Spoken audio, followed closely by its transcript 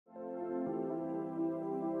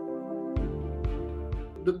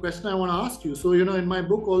the question I want to ask you. So, in my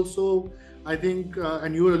book also, I think,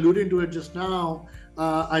 and you were alluding to it just now,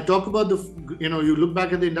 I talk about you look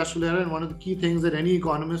back at the industrial era, and one of the key things that any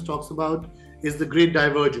economist talks about is the great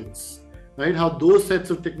divergence, right? How those sets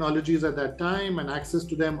of technologies at that time and access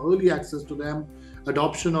to them, early access to them,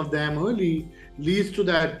 adoption of them early, leads to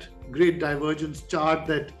that great divergence chart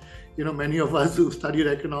that, many of us who studied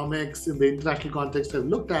economics in the international context have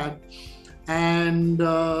looked at. And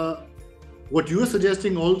what you are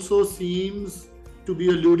suggesting also seems to be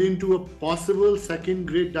alluding to a possible second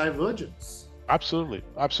great divergence. Absolutely.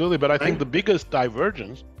 But I think the biggest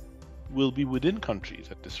divergence will be within countries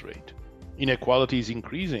at this rate. Inequality is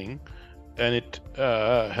increasing, and it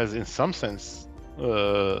has, in some sense,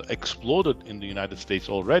 exploded in the United States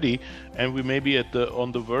already, and we may be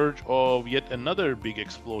on the verge of yet another big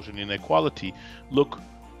explosion in inequality. Look,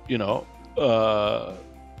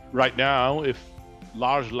 right now, if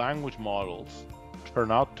large language models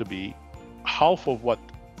turn out to be half of what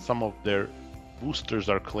some of their boosters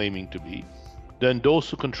are claiming to be, then those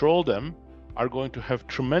who control them are going to have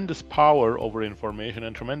tremendous power over information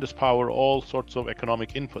and tremendous power all sorts of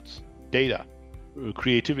economic inputs, data,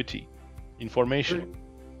 creativity, information.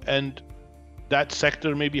 And that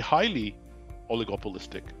sector may be highly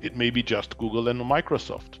oligopolistic. It may be just Google and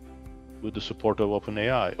Microsoft with the support of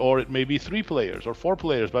OpenAI, or it may be 3 players or 4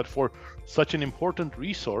 players, but for such an important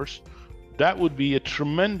resource, that would be a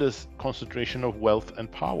tremendous concentration of wealth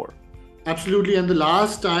and power. Absolutely. And the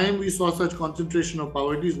last time we saw such concentration of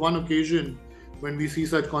power, at least one occasion when we see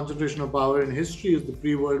such concentration of power in history, is the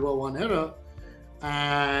pre-World War I era.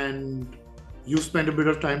 And you spent a bit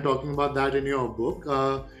of time talking about that in your book.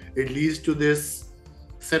 It leads to this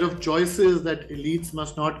set of choices that elites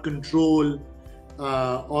must not control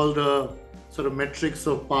all the sort of metrics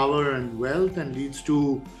of power and wealth, and leads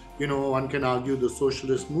to, one can argue, the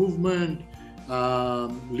socialist movement,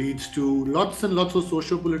 leads to lots and lots of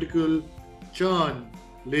socio-political churn,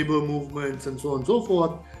 labor movements, and so on and so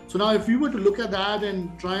forth. So now if we were to look at that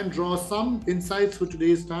and try and draw some insights for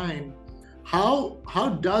today's time, how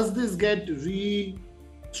does this get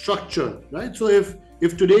restructured, right? So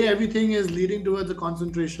if today everything is leading towards a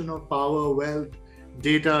concentration of power, wealth,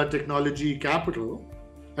 data, technology, capital,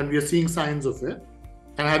 and we are seeing signs of it,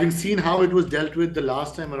 and having seen how it was dealt with the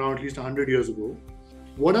last time around, at least 100 years ago,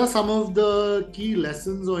 what are some of the key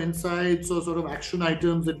lessons or insights or sort of action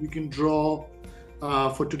items that we can draw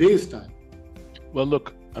for today's time? Well,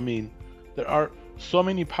 look, there are so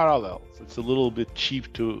many parallels. It's a little bit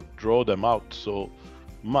cheap to draw them out so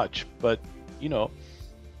much, but No,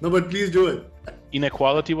 but please do it.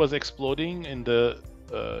 Inequality was exploding in the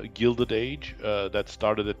Gilded Age that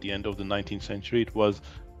started at the end of the 19th century. It was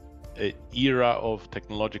an era of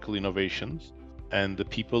technological innovations, and the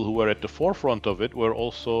people who were at the forefront of it were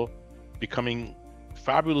also becoming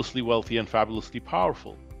fabulously wealthy and fabulously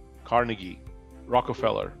powerful. Carnegie,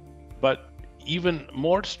 Rockefeller. But even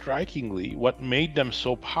more strikingly, what made them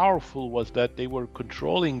so powerful was that they were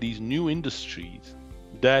controlling these new industries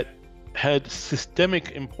that had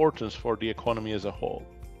systemic importance for the economy as a whole.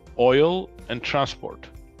 Oil and transport.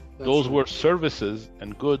 Those were services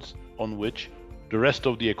and goods on which the rest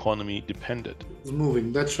of the economy depended. It's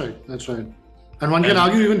moving. That's right. And one can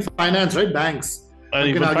argue even finance, right? Banks. And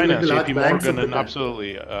even finance, JP Morgan, and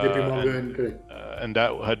absolutely. JP Morgan, correct. And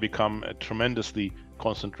that had become a tremendously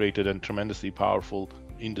concentrated and tremendously powerful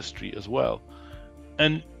industry as well.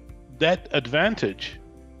 And that advantage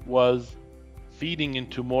was feeding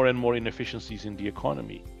into more and more inefficiencies in the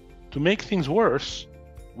economy. To make things worse,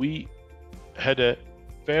 we had a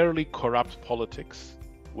fairly corrupt politics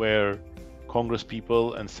where Congress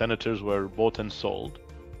people and senators were bought and sold.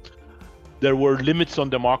 There were limits on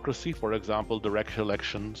democracy. For example, direct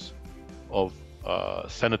elections of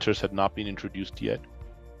senators had not been introduced yet.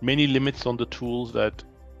 Many limits on the tools that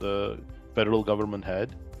the federal government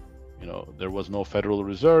had. There was no Federal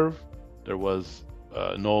Reserve. There was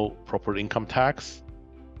no proper income tax.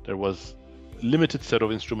 There was a limited set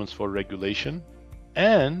of instruments for regulation.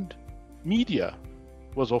 And media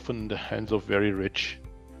was often in the hands of very rich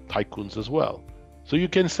tycoons as well. So you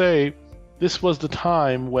can say this was the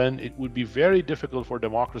time when it would be very difficult for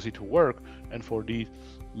democracy to work and for these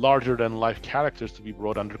larger-than-life characters to be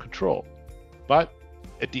brought under control. But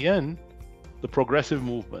at the end, the progressive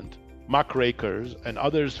movement, muckrakers, and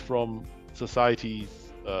others from society's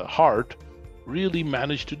heart really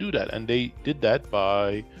managed to do that. And they did that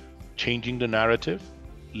by changing the narrative,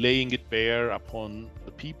 laying it bare upon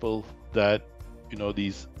the people that,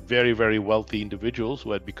 these very, very wealthy individuals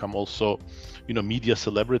who had become also, media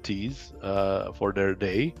celebrities for their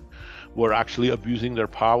day, were actually abusing their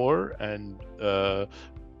power and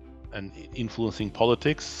and influencing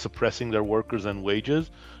politics, suppressing their workers and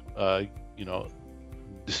wages,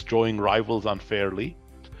 destroying rivals unfairly.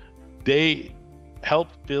 They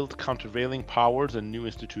helped build countervailing powers and new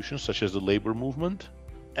institutions such as the labor movement.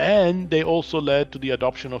 And they also led to the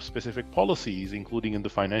adoption of specific policies, including in the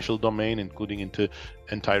financial domain, including into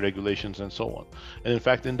anti-regulations and so on. And in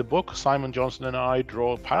fact, in the book, Simon Johnson and I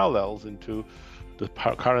draw parallels into the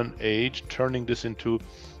current age, turning this into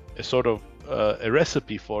a sort of a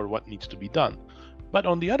recipe for what needs to be done. But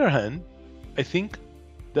on the other hand, I think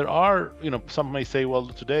there are, some may say, well,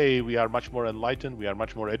 today we are much more enlightened, we are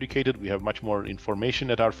much more educated, we have much more information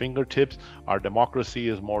at our fingertips, our democracy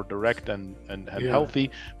is more direct and healthy.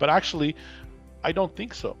 But actually, I don't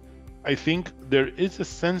think so. I think there is a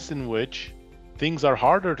sense in which things are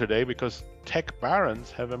harder today because tech barons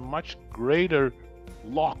have a much greater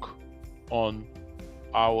lock on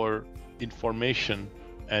our information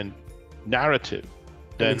and narrative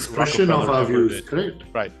than expression of our views, did. Correct?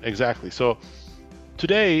 Right, exactly. So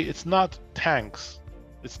today, it's not tanks,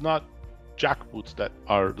 it's not jackboots that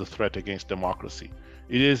are the threat against democracy.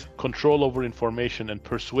 It is control over information and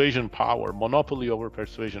persuasion power, monopoly over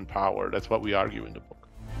persuasion power. That's what we argue in the book.